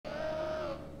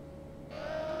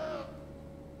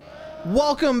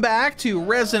Welcome back to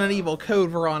Resident Evil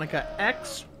Code Veronica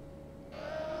X,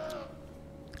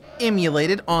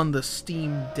 emulated on the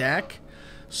Steam Deck.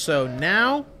 So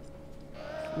now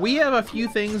we have a few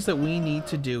things that we need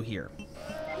to do here.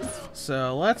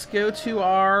 So let's go to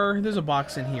our... There's a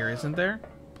box in here, isn't there?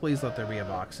 Please let there be a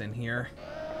box in here.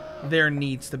 There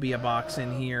needs to be a box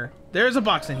in here. There's a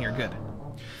box in here, good.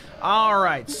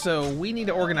 Alright, so we need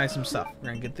to organize some stuff. We're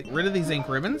going to get rid of these ink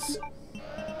ribbons.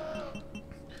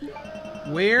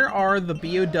 Where are the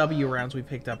BOW rounds we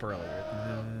picked up earlier?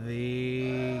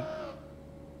 The...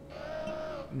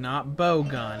 Not bow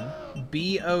gun.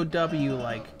 BOW,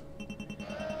 like...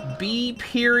 B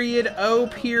period, O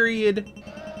period,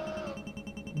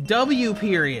 W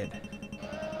period.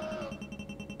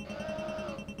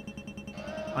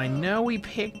 I know we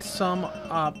picked some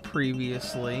up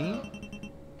previously.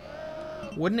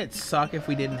 Wouldn't it suck if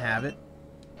we didn't have it?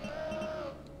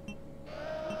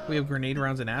 We have grenade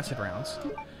rounds and acid rounds.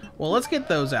 Well, let's get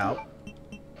those out.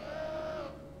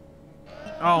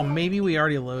 Oh, maybe we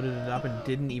already loaded it up and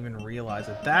didn't even realize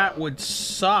it. That would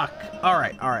suck.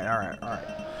 Alright.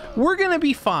 We're gonna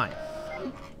be fine.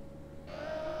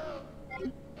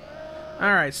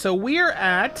 Alright, so we're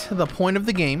at the point of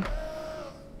the game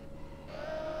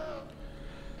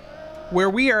where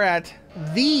we are at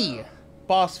the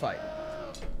boss fight.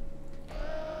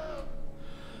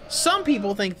 Some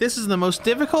people think this is the most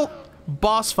difficult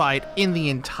boss fight in the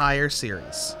entire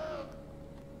series.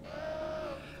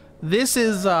 This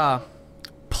is,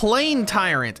 Plane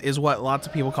Tyrant is what lots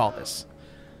of people call this.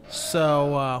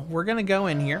 So, we're gonna go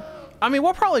in here. I mean,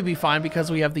 we'll probably be fine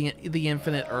because we have the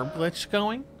infinite herb glitch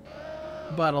going.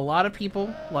 But a lot of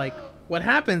people, like, what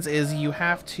happens is you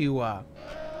have to,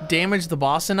 damage the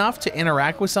boss enough to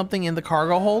interact with something in the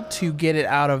cargo hold to get it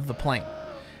out of the plane.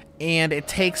 And it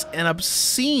takes an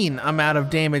obscene amount of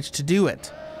damage to do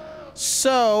it.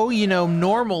 So, you know,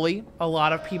 normally a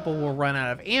lot of people will run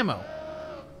out of ammo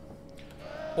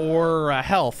or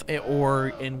health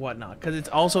and whatnot, because it's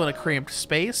also in a cramped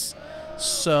space.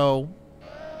 So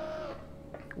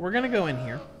we're gonna go in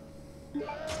here.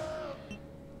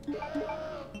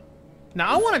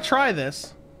 Now I want to try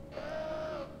this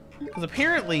because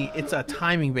apparently it's a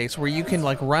timing base where you can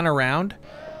like run around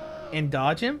and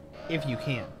dodge him if you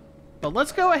can. But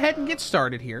let's go ahead and get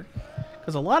started here,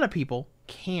 because a lot of people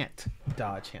can't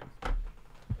dodge him.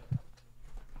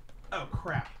 Oh,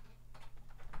 crap.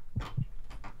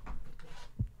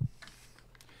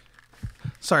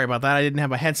 Sorry about that. I didn't have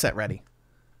my headset ready.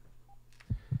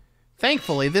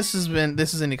 Thankfully, this is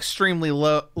an extremely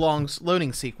long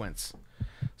loading sequence.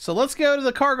 So let's go to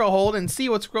the cargo hold and see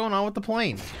what's going on with the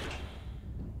plane.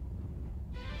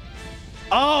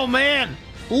 Oh, man!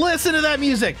 Listen to that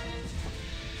music!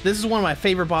 This is one of my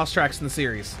favorite boss tracks in the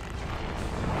series.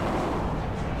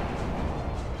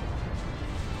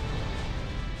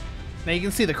 Now you can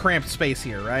see the cramped space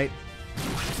here, right?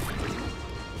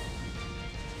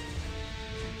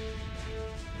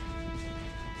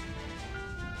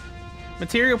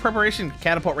 Material preparation,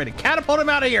 catapult ready. Catapult him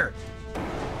out of here!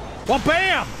 Well,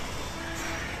 bam!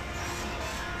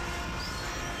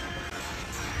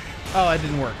 Oh, that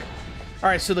didn't work. All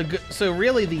right, so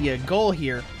really the goal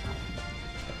here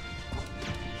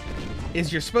is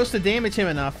you're supposed to damage him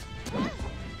enough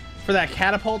for that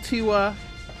catapult to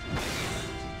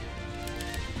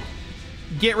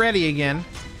get ready again,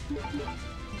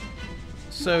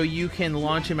 so you can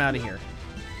launch him out of here.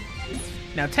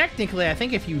 Now, technically, I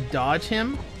think if you dodge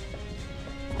him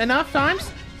enough times,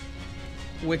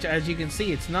 which, as you can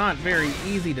see, it's not very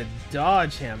easy to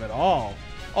dodge him at all.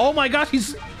 Oh my gosh,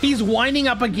 he's winding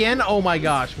up again. Oh my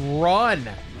gosh, run!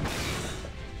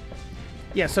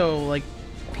 Yeah, so like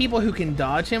people who can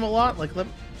dodge him a lot, like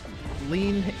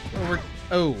lean over.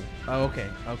 Oh, okay.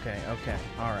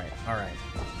 All right.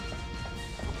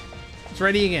 It's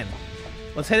ready again.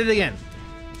 Let's hit it again.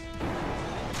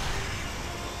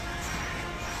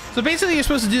 So basically, you're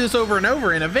supposed to do this over and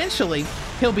over, and eventually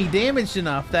he'll be damaged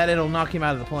enough that it'll knock him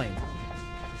out of the plane.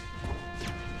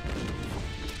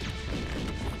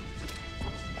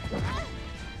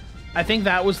 I think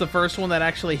that was the first one that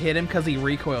actually hit him because he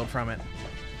recoiled from it.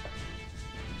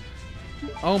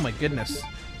 Oh my goodness.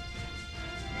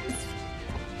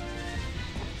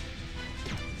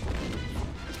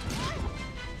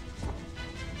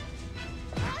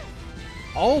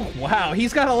 Oh wow,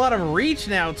 he's got a lot of reach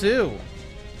now too.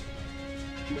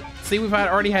 See, we've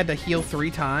already had to heal 3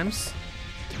 times.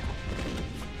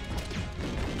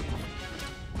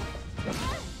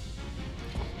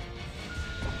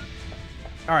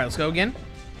 All right, let's go again.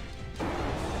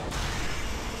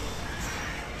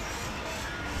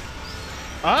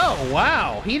 Oh,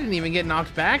 wow. He didn't even get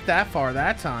knocked back that far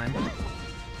that time.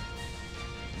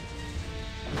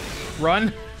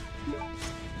 Run.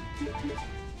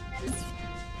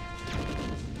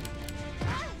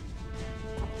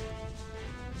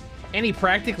 And he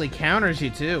practically counters you,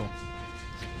 too.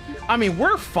 I mean,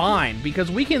 we're fine,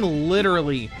 because we can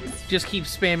literally just keep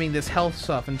spamming this health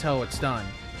stuff until it's done.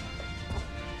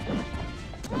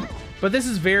 But this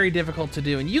is very difficult to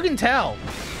do, and you can tell.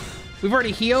 We've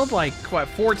already healed, like, what,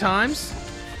 4 times?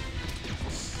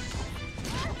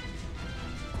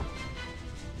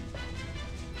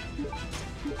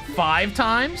 Five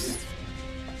times?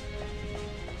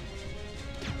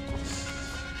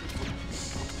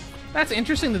 That's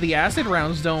interesting that the acid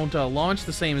rounds don't launch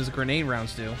the same as the grenade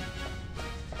rounds do.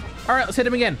 Alright, let's hit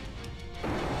him again.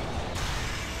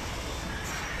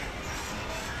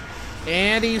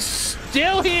 And he's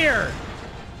still here!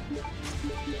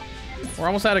 We're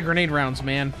almost out of grenade rounds,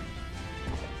 man.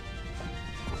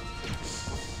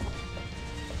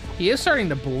 He is starting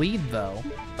to bleed, though.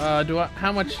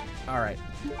 How much? Alright.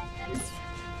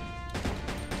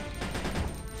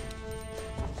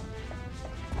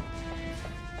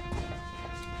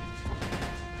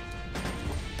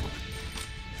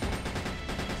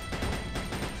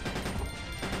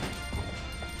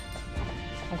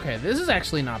 Okay, this is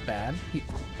actually not bad.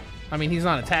 I mean, he's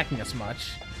not attacking us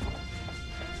much.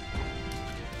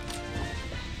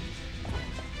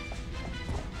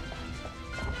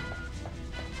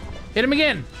 Hit him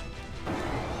again.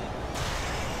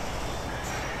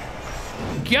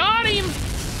 Got him!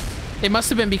 It must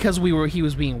have been because he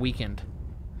was being weakened.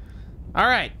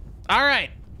 Alright. Alright.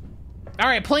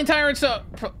 Alright, Plane Tyrant's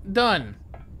done.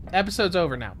 Episode's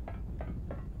over now.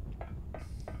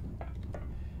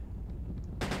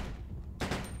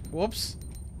 Whoops.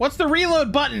 What's the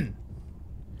reload button?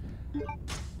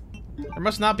 There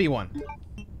must not be one.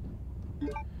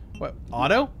 What?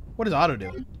 Auto? What does auto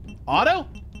do? Auto?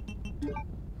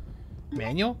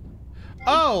 Manual?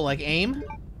 Oh, like aim?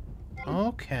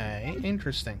 Okay,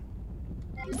 interesting.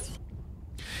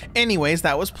 Anyways,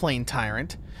 that was Plane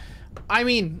Tyrant. I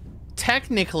mean,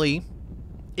 technically,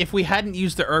 if we hadn't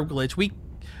used the herb glitch,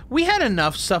 we had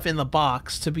enough stuff in the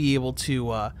box to be able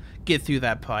to get through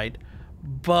that fight.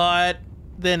 But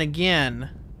then again,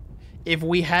 if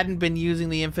we hadn't been using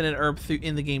the infinite herb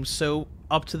in the game so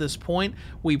up to this point,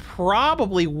 we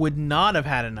probably would not have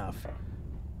had enough.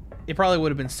 It probably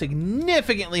would have been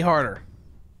significantly harder.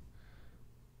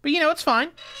 But you know, it's fine.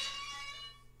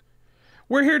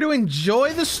 We're here to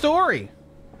enjoy the story.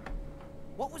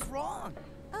 What was wrong?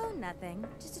 Oh, nothing.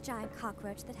 Just a giant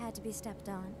cockroach that had to be stepped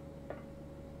on.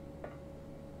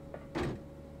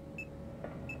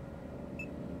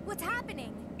 What's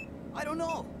happening? I don't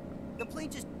know. The plane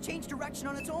just changed direction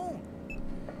on its own.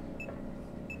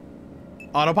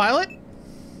 Autopilot?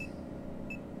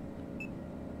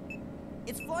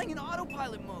 It's flying in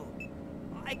autopilot mode.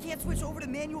 I can't switch over to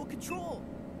manual control.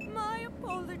 My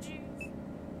apologies,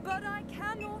 but I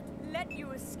cannot let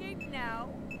you escape now.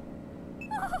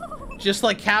 Just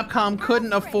like Capcom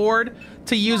couldn't afford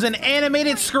to use an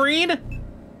animated screen?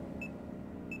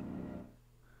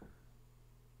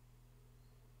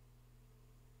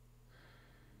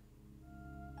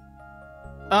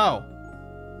 Oh.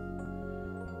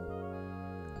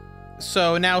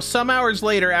 So now some hours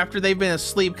later, after they've been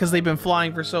asleep because they've been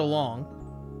flying for so long.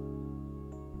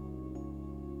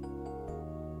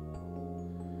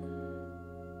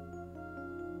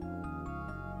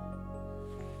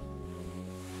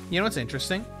 You know what's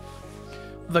interesting?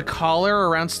 The collar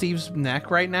around Steve's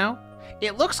neck right now,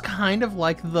 it looks kind of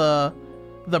like the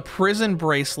prison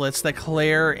bracelets that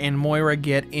Claire and Moira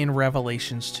get in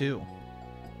Revelations 2.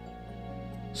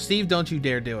 Steve, don't you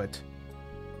dare do it.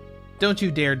 Don't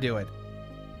you dare do it.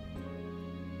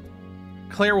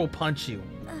 Claire will punch you.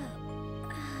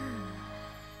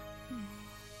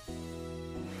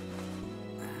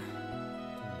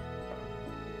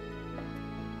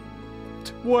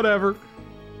 Whatever.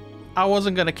 I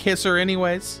wasn't gonna kiss her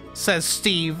anyways, says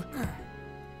Steve.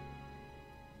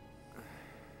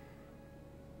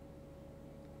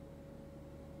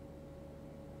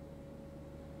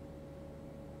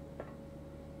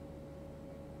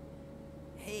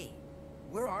 Hey,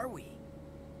 where are we?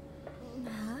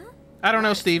 Huh? I don't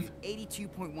know, Steve.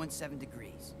 82.17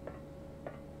 degrees.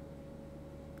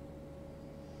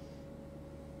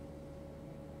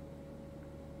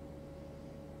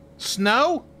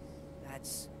 Snow?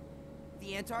 That's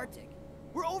the Antarctic.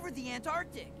 We're over the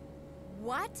Antarctic.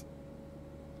 What?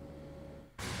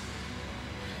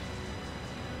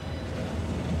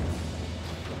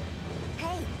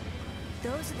 Hey,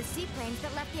 those are the seaplanes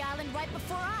that left the island right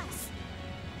before us.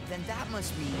 Then that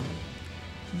must mean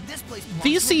This place belongs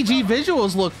These to CG Umbrella.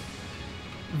 visuals look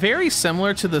very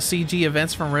similar to the CG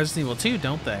events from Resident Evil 2,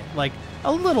 don't they? Like,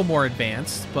 a little more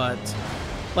advanced, but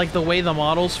like the way the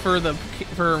models for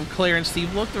Claire and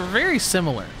Steve look, they're very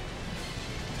similar.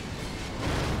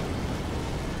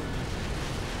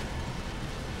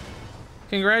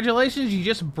 Congratulations, you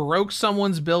just broke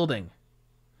someone's building.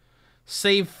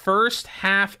 Save first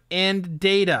half end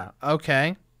data.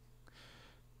 Okay.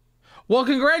 Well,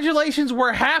 congratulations,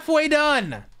 we're halfway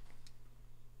done.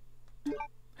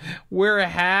 We're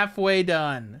halfway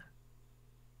done.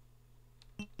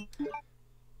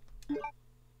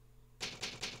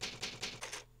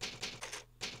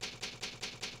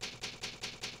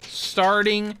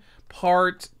 Starting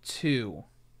part 2.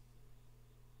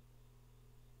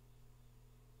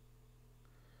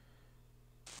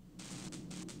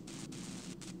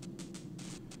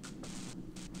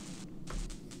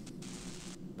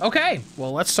 Okay,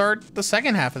 well, let's start the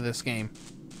second half of this game.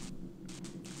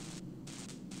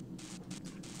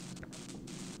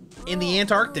 In the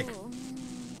Antarctic.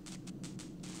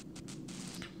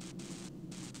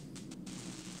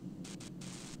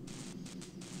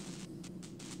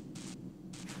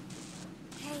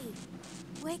 Hey,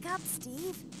 wake up,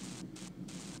 Steve.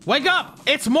 Wake up!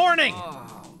 It's morning!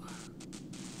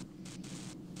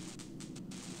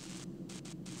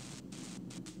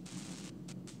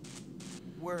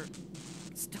 We're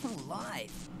still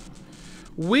alive.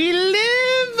 We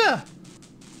live!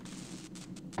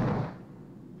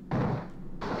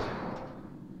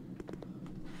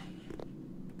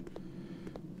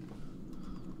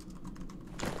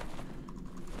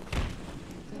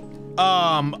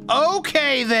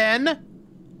 Okay then.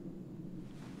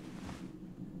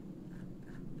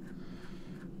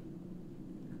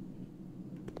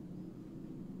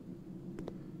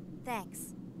 Thanks.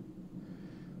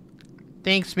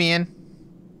 Thanks, man.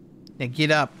 Now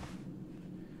get up.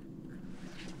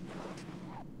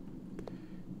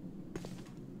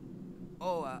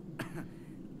 Oh,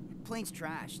 plane's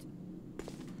trashed.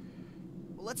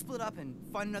 Well, let's split up and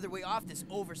find another way off this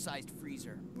oversized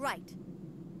freezer. Right.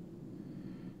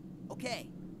 Okay,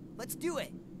 let's do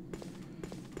it.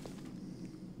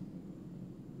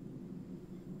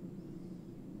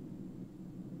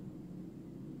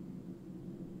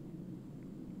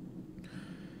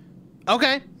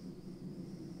 Okay.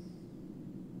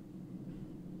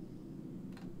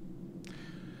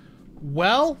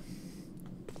 Well,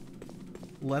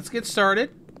 let's get started.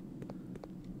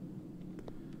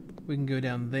 We can go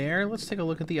down there. Let's take a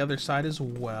look at the other side as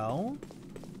well.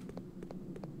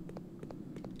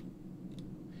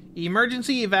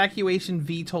 Emergency evacuation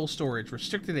VTOL storage.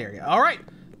 Restricted area. Alright.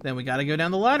 Then we gotta go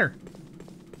down the ladder.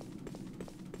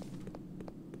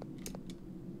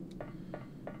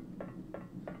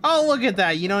 Oh, look at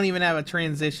that. You don't even have a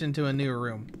transition to a new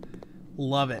room.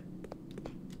 Love it.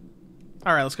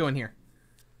 Alright, let's go in here.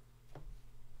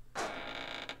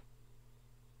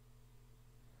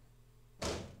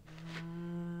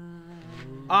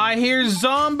 I hear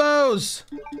zombos!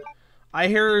 I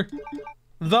hear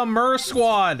the Mer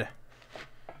Squad.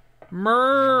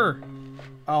 Mer!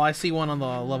 Oh, I see one on the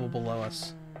level below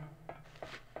us.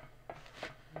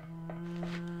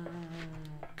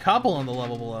 Couple on the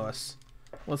level below us.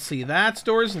 Let's see, that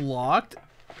door's locked.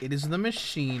 It is the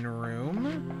machine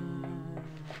room.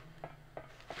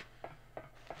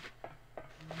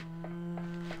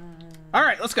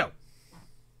 Alright, let's go.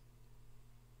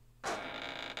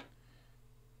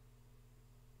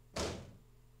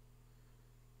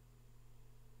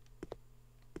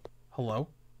 Hello?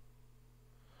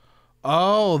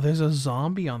 Oh, there's a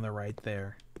zombie on the right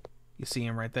there. You see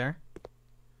him right there?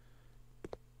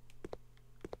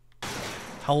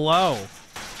 Hello?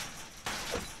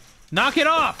 Knock it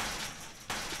off!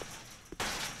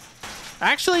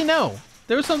 Actually, no.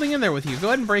 There was something in there with you. Go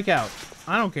ahead and break out.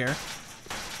 I don't care.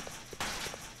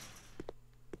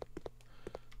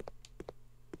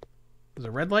 There's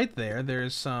a red light there.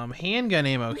 There's some handgun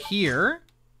ammo here.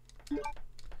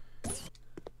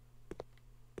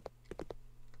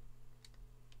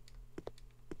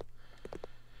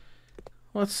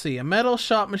 Let's see. A metal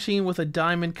shot machine with a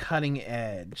diamond cutting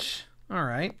edge.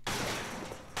 Alright.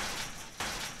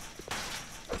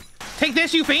 Take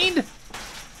this, you fiend!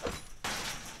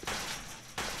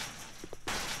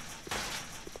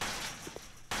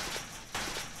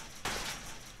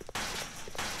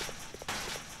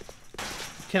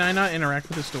 Can I not interact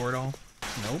with this door at all?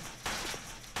 Nope.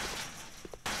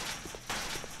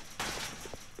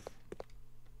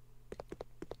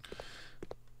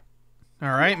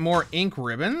 Alright, more ink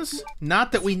ribbons.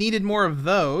 Not that we needed more of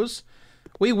those.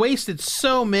 We wasted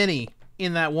so many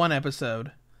in that one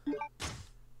episode.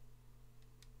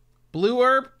 blue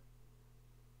herb?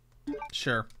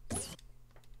 Sure.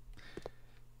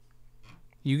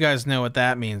 You guys know what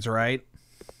that means, right?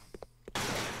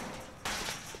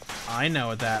 I know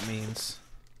what that means.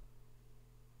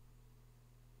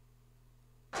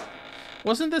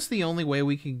 Wasn't this the only way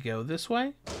we could go this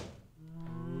way?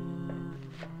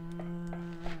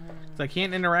 'Cause I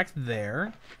can't interact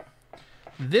there.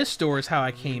 This door is how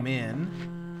I came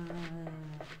in.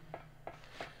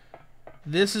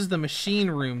 This is the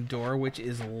machine room door, which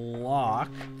is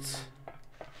locked.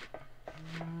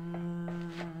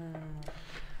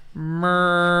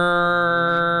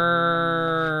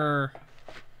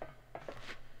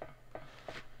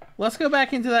 Let's go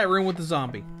back into that room with the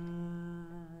zombie.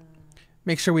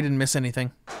 Make sure we didn't miss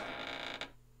anything.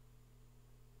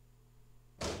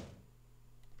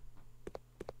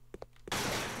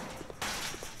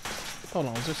 Hold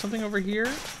on, is there something over here?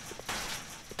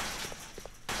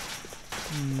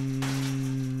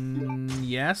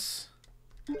 Yes.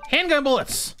 Handgun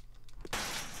bullets!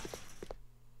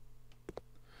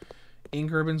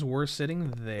 Ink ribbons were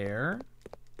sitting there.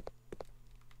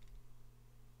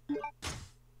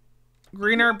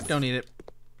 Green herb, don't need it.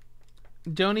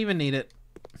 Don't even need it.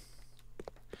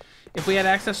 If we had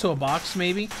access to a box,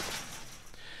 maybe.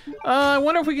 I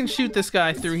wonder if we can shoot this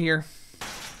guy through here.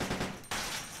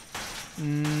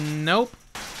 Nope.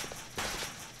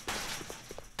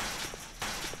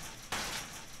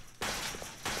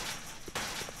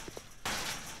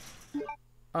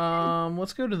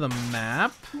 Let's go to the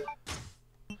map.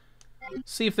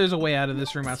 See if there's a way out of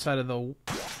this room outside of the...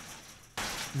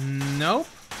 Nope.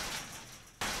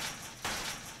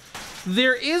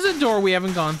 There is a door we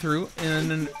haven't gone through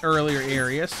in an earlier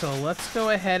area, so let's go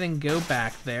ahead and go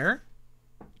back there.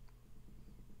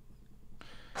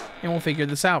 And we'll figure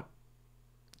this out.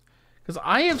 Because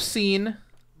I've seen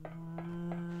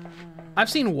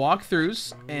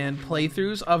walkthroughs and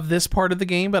playthroughs of this part of the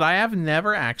game, but I have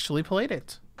never actually played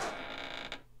it.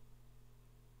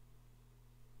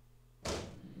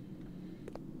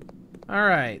 All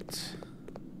right.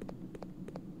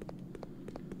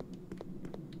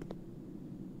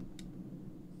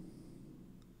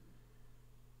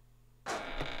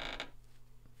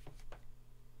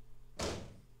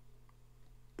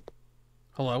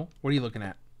 Hello? What are you looking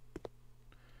at?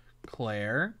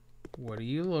 Claire? What are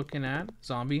you looking at?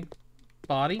 Zombie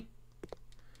body?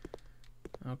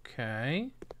 Okay.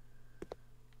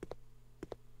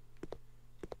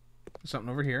 Something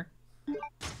over here.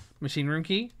 Machine room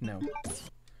key? No.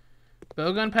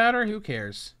 Bowgun powder? Who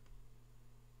cares?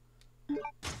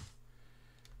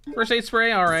 First aid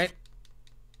spray? Alright.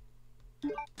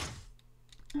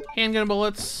 Handgun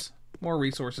bullets. More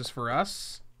resources for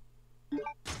us.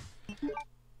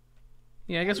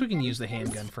 Yeah, I guess we can use the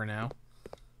handgun for now.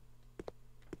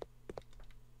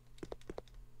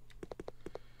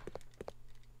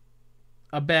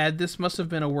 A bed. This must have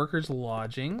been a worker's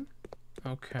lodging.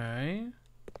 Okay.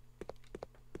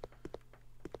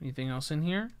 Anything else in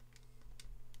here?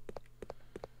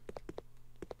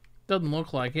 Doesn't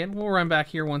look like it. We'll run back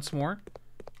here once more.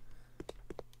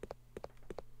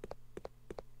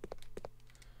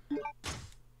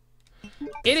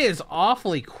 It is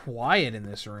awfully quiet in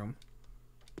this room.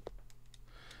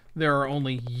 There are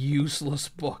only useless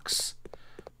books.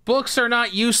 Books are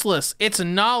not useless. It's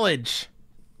knowledge.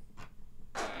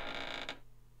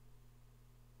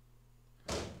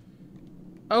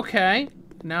 Okay.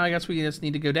 Now I guess we just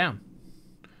need to go down.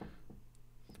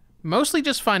 Mostly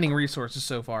just finding resources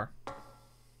so far.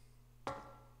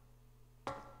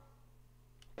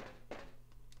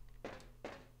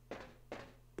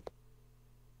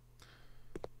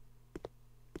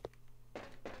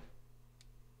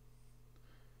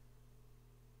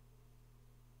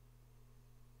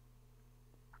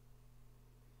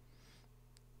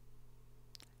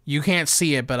 You can't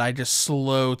see it, but I just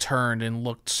slow turned and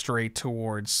looked straight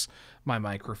towards my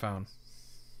microphone.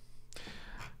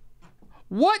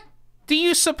 What do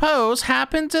you suppose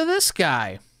happened to this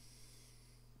guy?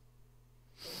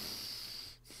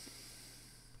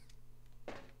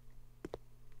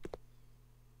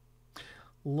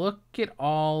 Look at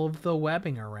all of the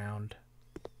webbing around.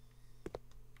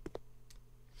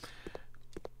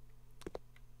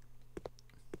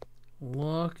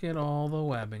 Look at all the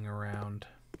webbing around.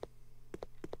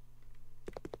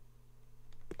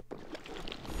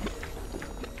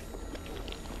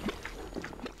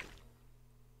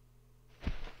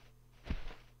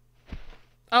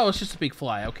 Oh, it's just a big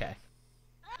fly. Okay.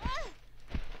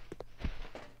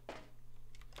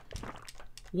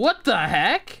 What the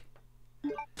heck?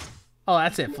 Oh,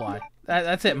 that's it, fly.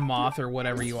 That's it, moth or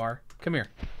whatever you are. Come here.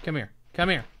 Come here. Come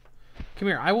here. Come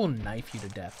here. I will knife you to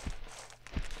death.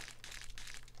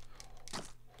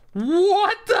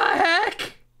 What the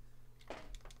heck?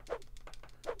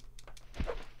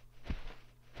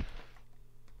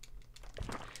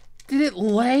 Did it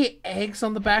lay eggs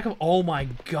on the back of... Oh my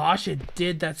gosh, it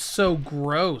did. That's so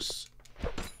gross.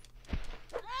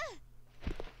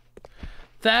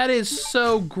 That is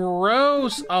so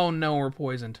gross. Oh no, we're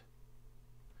poisoned.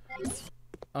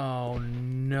 Oh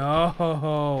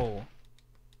no.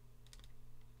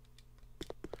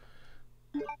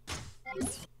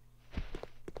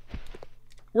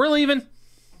 We're leaving.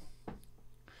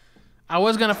 I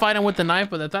was gonna fight him with the knife,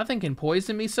 but if that thing can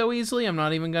poison me so easily, I'm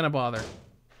not even gonna bother.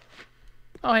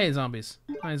 Oh, hey, zombies.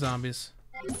 Hi, zombies.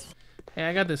 Hey,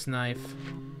 I got this knife.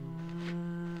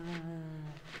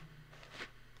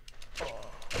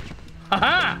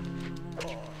 Haha!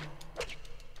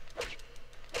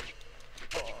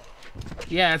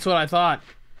 Yeah, that's what I thought.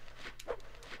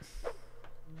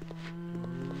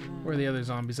 Where are the other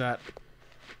zombies at?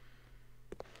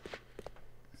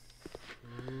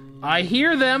 I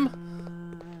hear them!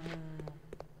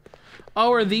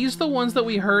 Oh, are these the ones that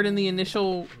we heard in the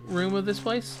initial room of this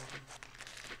place?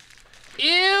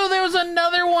 Ew, there was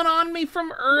another one on me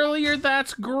from earlier.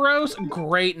 That's gross.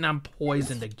 Great, and I'm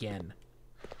poisoned again.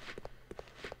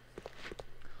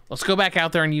 Let's go back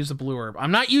out there and use the blue herb.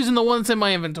 I'm not using the ones in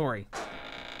my inventory.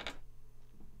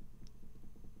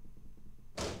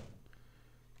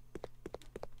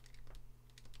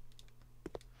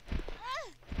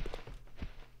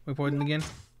 We poisoned again?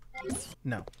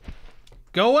 No.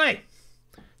 Go away!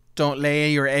 Don't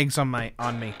lay your eggs on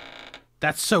me.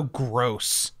 That's so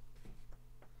gross.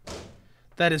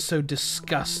 That is so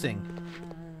disgusting.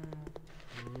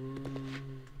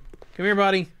 Come here,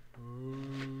 buddy.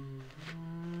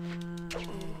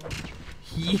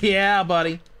 Yeah,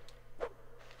 buddy.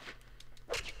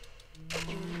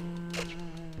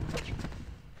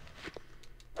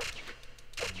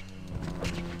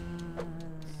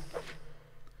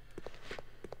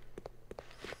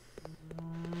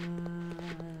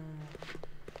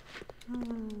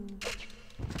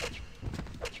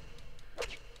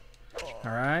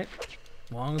 Alright.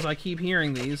 As long as I keep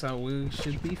hearing these, we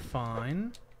should be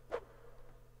fine.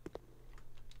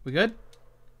 We good?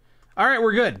 Alright,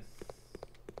 we're good.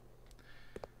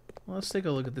 Well, let's take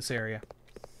a look at this area.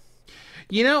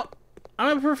 You know,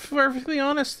 I'm gonna be perfectly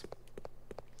honest.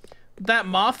 That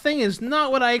moth thing is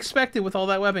not what I expected with all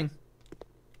that webbing.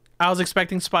 I was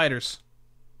expecting spiders.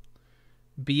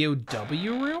 BOW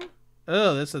room?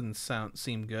 Oh, this doesn't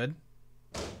seem good.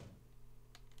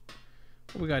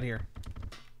 What we got here?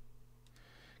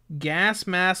 Gas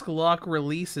mask lock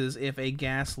releases if a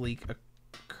gas leak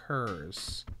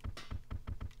occurs.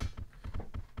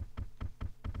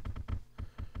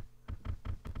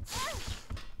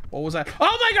 What was that?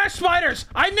 Oh my gosh, spiders!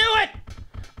 I knew it!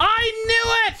 I knew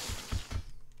it!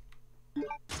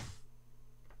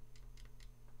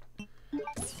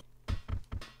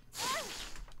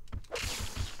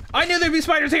 I knew there'd be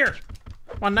spiders here!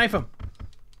 Come on, knife them.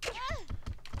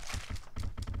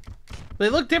 They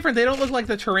look different. They don't look like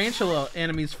the tarantula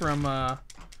enemies from the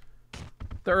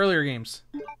earlier games.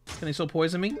 Can they still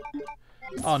poison me?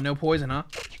 Oh, no poison, huh?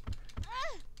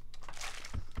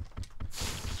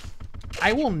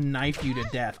 I will knife you to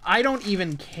death. I don't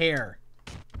even care.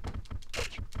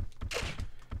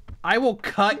 I will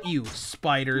cut you,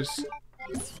 spiders.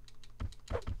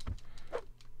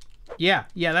 Yeah,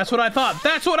 that's what I thought.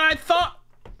 That's what I thought!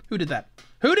 Who did that?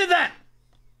 Who did that?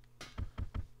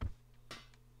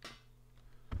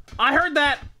 I heard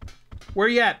that! Where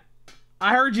you at?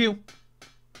 I heard you.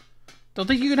 Don't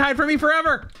think you can hide from me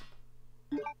forever!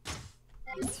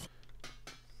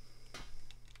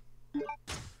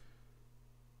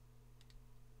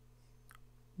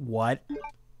 What?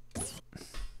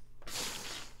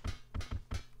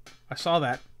 I saw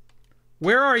that.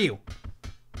 Where are you?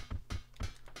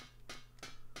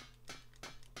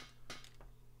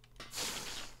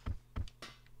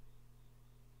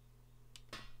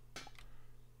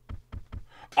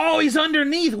 Oh, he's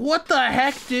underneath. What the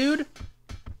heck, dude?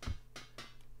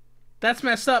 That's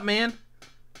messed up, man.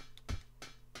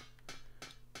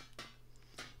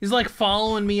 He's like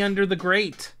following me under the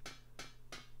grate.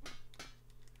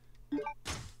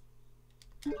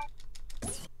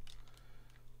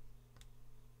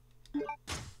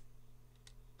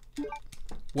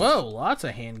 Whoa, lots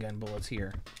of handgun bullets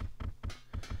here.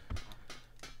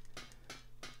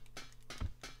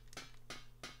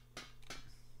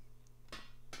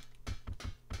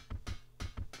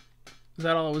 Is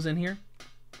that all that was in here?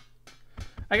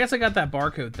 I guess I got that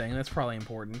barcode thing. That's probably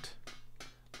important.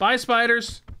 Bye,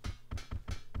 spiders.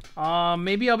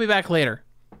 Maybe I'll be back later.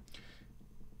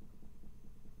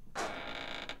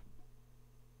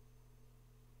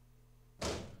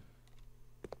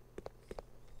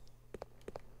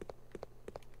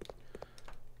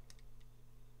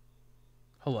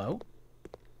 Hello?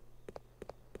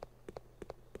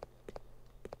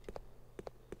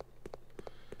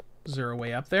 Is there a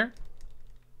way up there?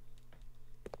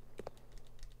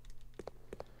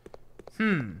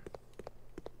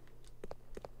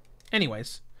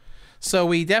 Anyways. So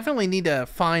we definitely need to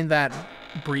find that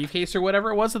briefcase or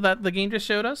whatever it was that the game just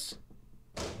showed us.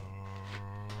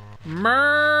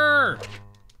 Murr!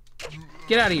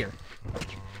 Get out of here.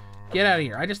 Get out of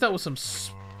here. I just dealt with some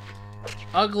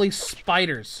ugly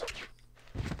spiders.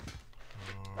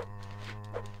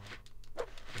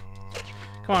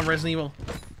 Come on, Resident Evil.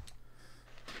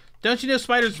 Don't you know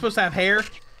spiders are supposed to have hair?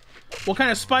 What kind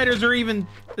of spiders are is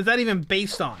that even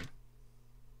based on?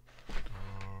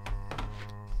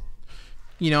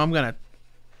 You know, I'm gonna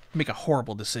make a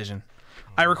horrible decision.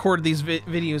 I recorded these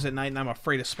videos at night and I'm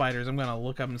afraid of spiders. I'm gonna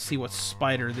look up and see what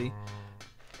spider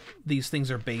these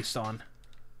things are based on.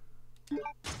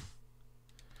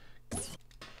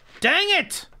 Dang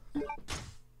it!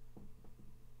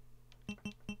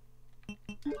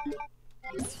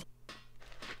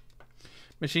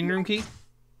 Machine room key?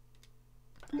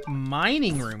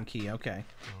 Mining room key, okay.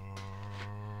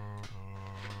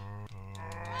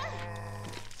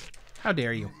 How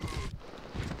dare you?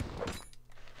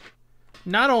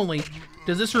 Not only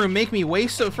does this room make me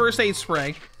waste a first aid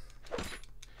spray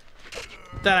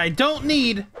that I don't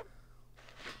need.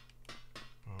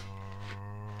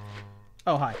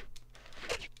 Oh, hi.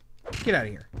 Get out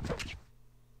of here.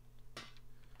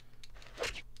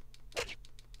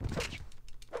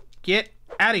 Get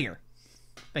out of here.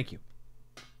 Thank you.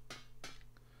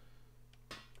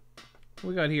 What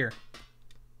we got here?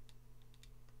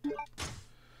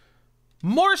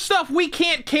 More stuff we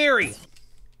can't carry.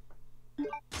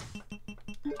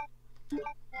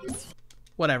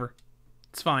 Whatever.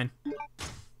 It's fine.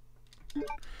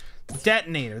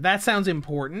 Detonator. That sounds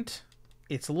important.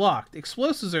 It's locked.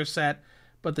 Explosives are set,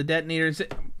 but the detonator's...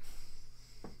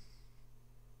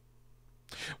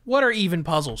 What are even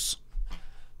puzzles?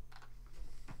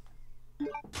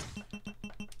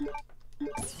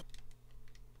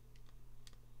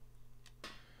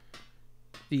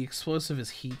 The explosive is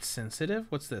heat sensitive.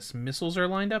 What's this? Missiles are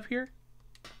lined up here?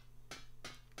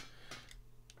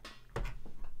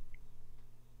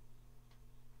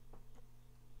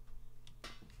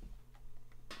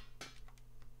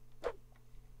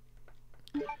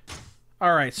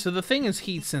 Alright, so the thing is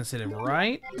heat sensitive,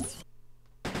 right?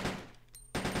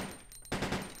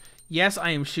 Yes, I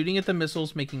am shooting at the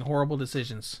missiles, making horrible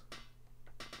decisions.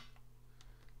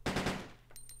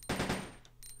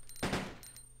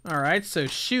 Alright, so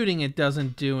shooting it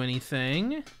doesn't do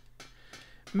anything.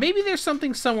 Maybe there's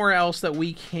something somewhere else that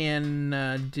we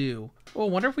can do. Oh, I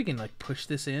wonder if we can, like, push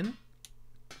this in?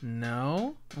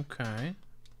 No? Okay.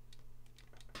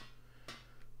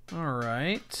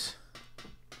 Alright.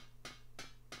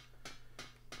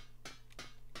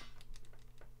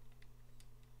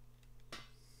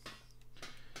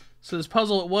 So this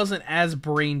puzzle, it wasn't as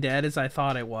brain dead as I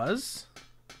thought it was.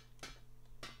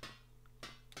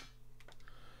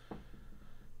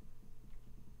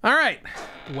 All right.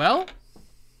 Well,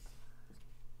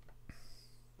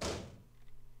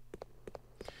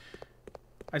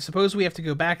 I suppose we have to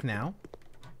go back now.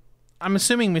 I'm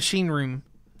assuming machine room.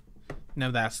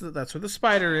 No, that's where the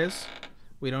spider is.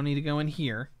 We don't need to go in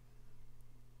here.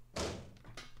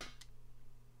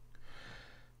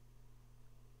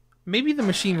 Maybe the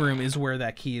machine room is where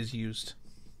that key is used.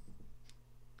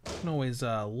 We can always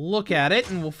look at it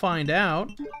and we'll find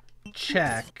out.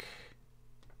 Check.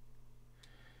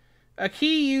 A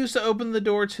key used to open the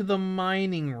door to the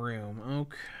mining room.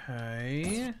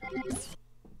 Okay.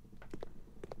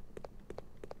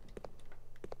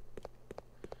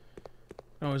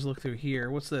 Always look through here.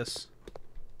 What's this?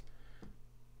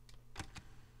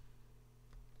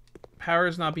 Power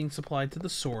is not being supplied to the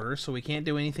sorter, so we can't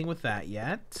do anything with that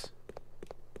yet.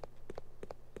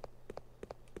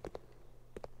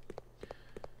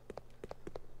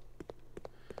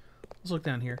 Let's look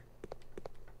down here.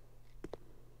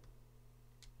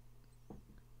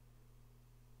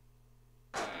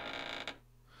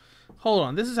 Hold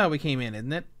on, this is how we came in,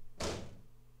 isn't it?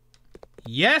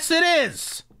 Yes, it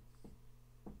is!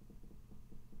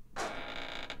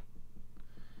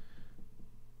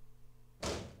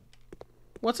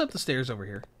 What's up the stairs over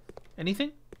here?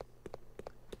 Anything?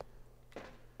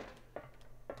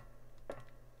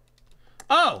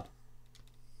 Oh!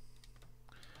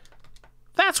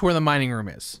 That's where the mining room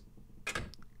is.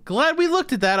 Glad we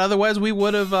looked at that, otherwise we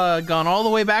would have gone all the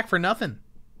way back for nothing.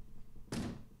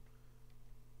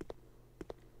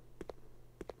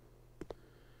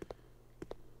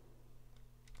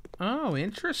 Oh,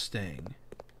 interesting.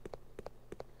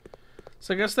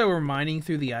 So I guess they were mining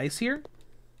through the ice here.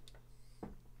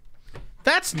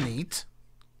 That's neat.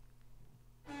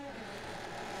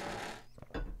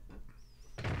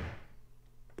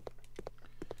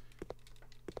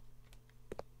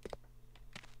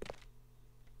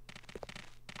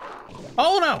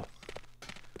 Oh no!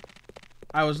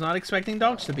 I was not expecting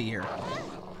dogs to be here.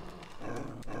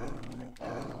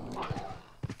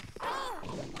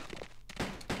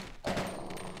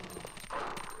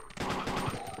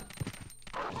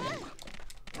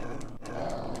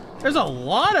 There's a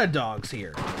lot of dogs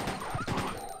here.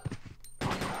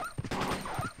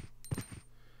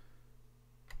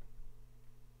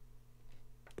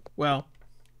 Well,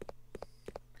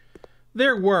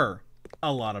 there were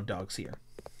a lot of dogs here.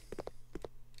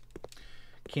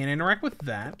 Can't interact with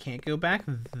that. Can't go back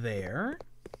there.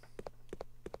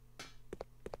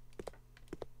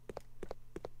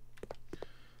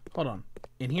 Hold on.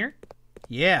 In here?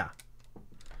 Yeah.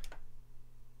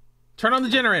 Turn on the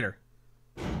generator.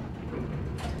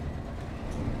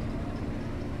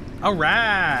 All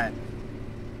right.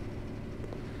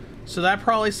 So that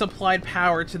probably supplied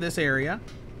power to this area.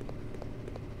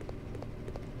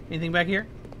 Anything back here?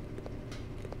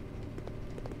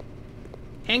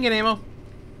 Handgun ammo.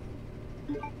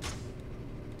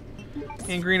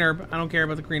 And green herb. I don't care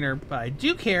about the green herb, but I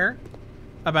do care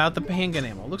about the handgun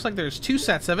ammo. Looks like there's 2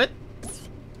 sets of it.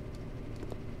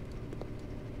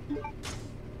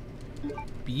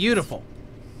 Beautiful.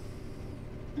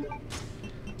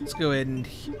 Let's go ahead and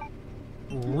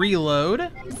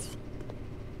reload.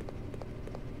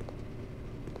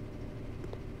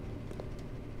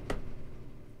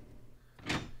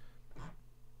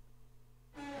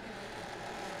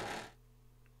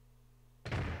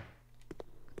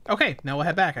 Okay, now we'll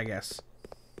head back, I guess.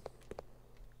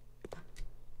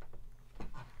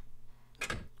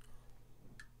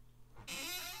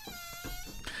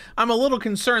 I'm a little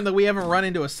concerned that we haven't run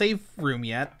into a safe room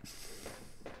yet.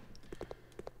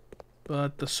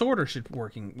 But the sorter should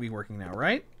be working now,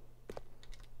 right?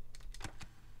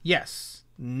 Yes.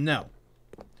 No.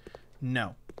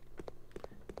 No.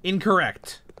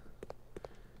 Incorrect.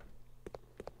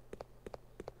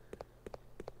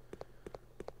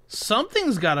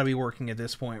 Something's got to be working at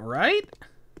this point, right?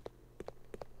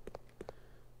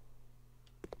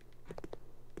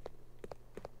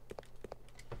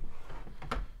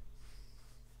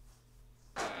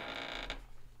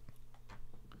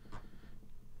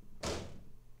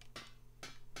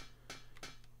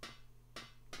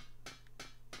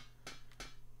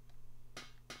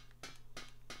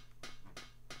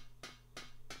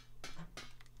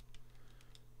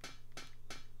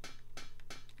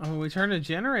 Oh, we turned a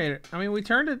generator. I mean, we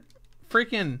turned a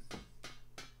freaking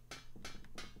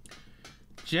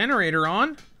generator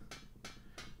on.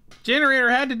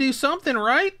 Generator had to do something,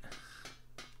 right?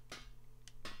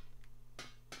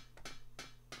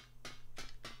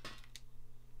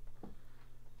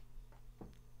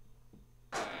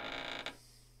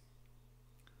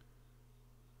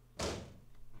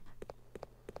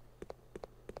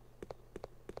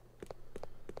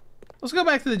 Let's go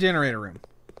back to the generator room.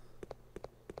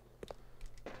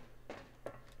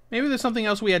 Maybe there's something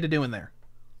else we had to do in there.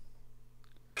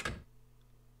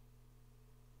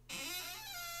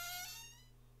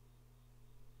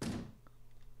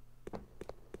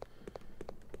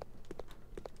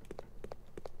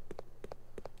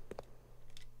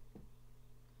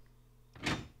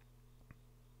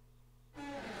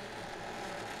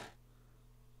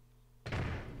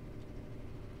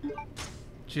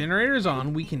 Generator's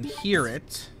on. We can hear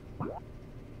it.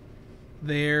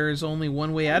 There's only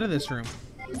one way out of this room.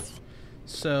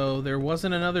 So there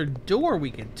wasn't another door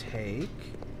we could take.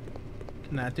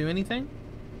 Can that do anything?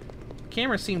 The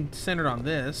camera seemed centered on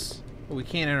this, but we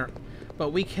can't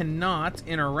but we cannot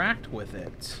interact with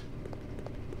it.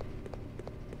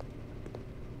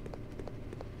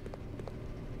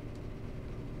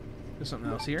 There's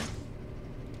something else here.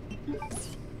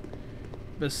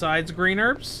 Besides green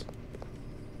herbs.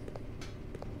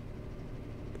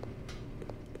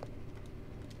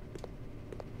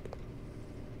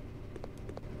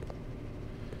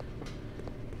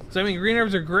 So, I mean, green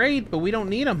herbs are great, but we don't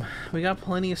need them. We got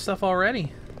plenty of stuff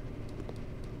already.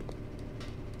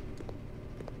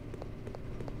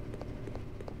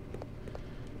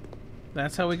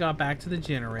 That's how we got back to the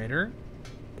generator.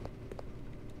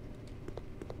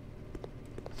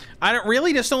 I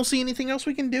really just don't see anything else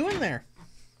we can do in there.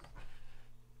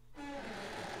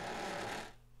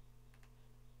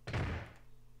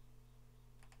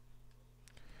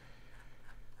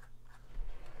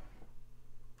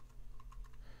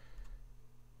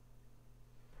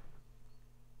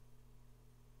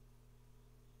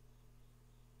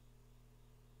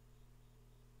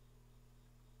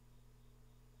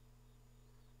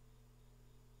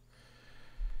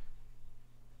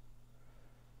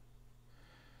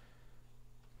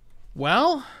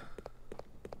 Well,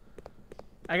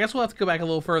 I guess we'll have to go back a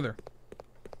little further.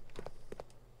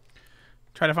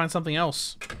 Try to find something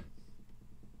else.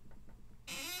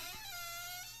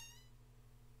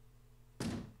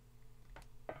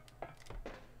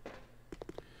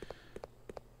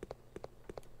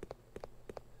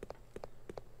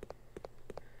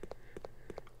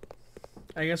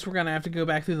 I guess we're gonna have to go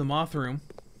back through the moth room.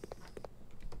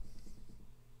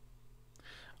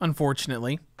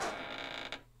 Unfortunately.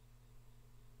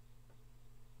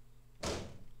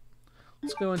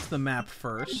 Let's go into the map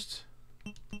first.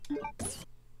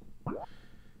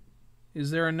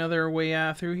 Is there another way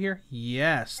out through here?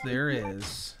 Yes, there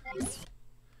is.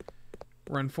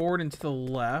 Run forward and to the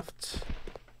left.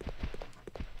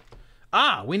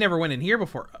 Ah, we never went in here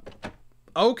before.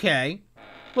 Okay.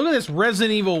 Look at this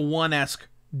Resident Evil 1-esque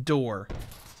door.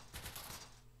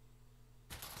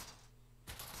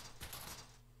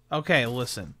 Okay,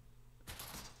 listen.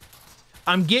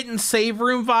 I'm getting save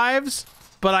room vibes,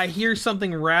 but I hear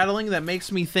something rattling that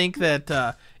makes me think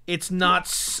that it's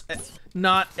not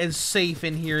as safe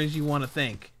in here as you want to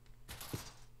think.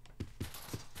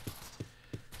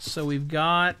 So we've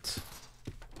got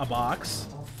a box.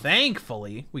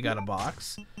 Thankfully, we got a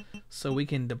box. So we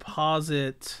can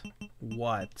deposit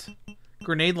what?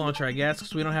 Grenade launcher, I guess,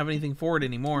 because we don't have anything for it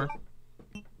anymore.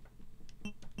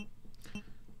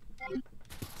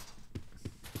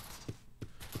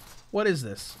 What is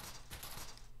this?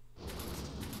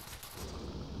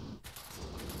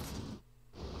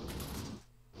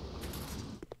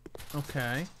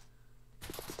 Okay.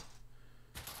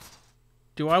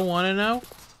 Do I want to know?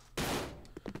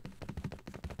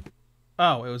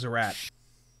 Oh, it was a rat.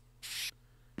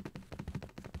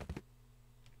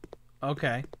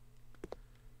 Okay.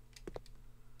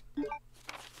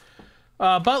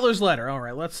 Butler's letter. All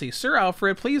right, let's see. Sir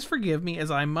Alfred, please forgive me as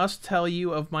I must tell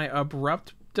you of my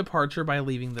abrupt departure by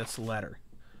leaving this letter.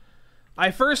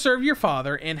 I first served your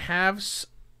father and have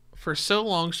for so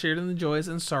long shared in the joys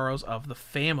and sorrows of the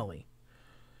family.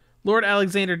 Lord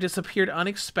Alexander disappeared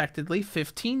unexpectedly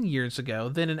 15 years ago.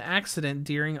 Then an accident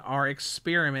during our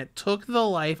experiment took the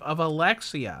life of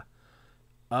Alexia.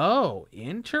 Oh,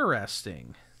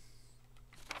 interesting.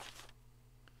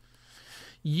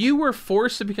 You were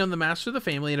forced to become the master of the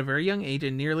family at a very young age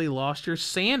and nearly lost your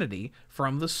sanity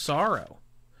from the sorrow.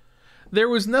 There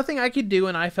was nothing I could do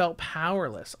and I felt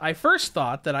powerless. I first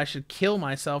thought that I should kill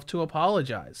myself to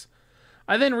apologize.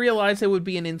 I then realized it would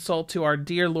be an insult to our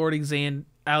dear Lord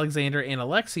Alexander and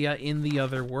Alexia in the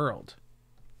other world.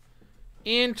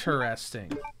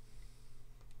 Interesting.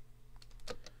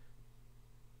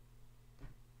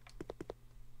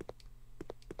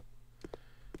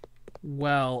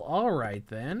 Well, alright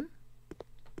then.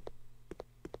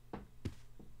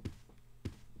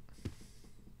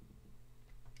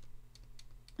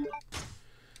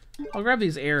 I'll grab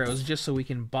these arrows just so we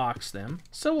can box them.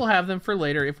 So we'll have them for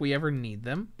later if we ever need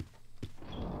them.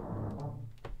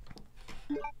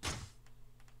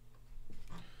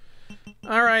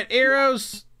 Alright,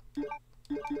 arrows!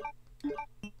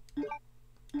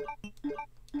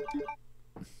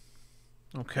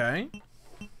 Okay.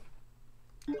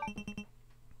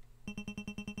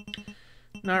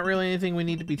 Not really anything we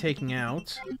need to be taking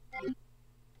out.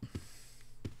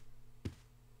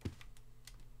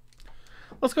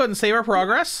 Let's go ahead and save our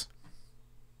progress.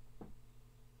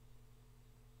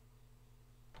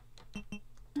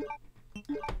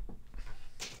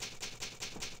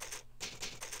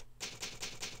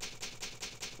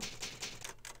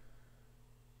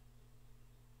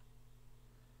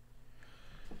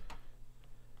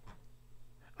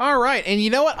 All right, and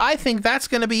you know what? I think that's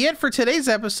going to be it for today's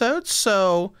episode.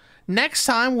 So next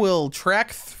time we'll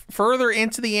trek further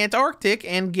into the Antarctic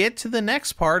and get to the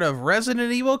next part of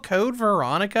Resident Evil Code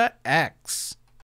Veronica X.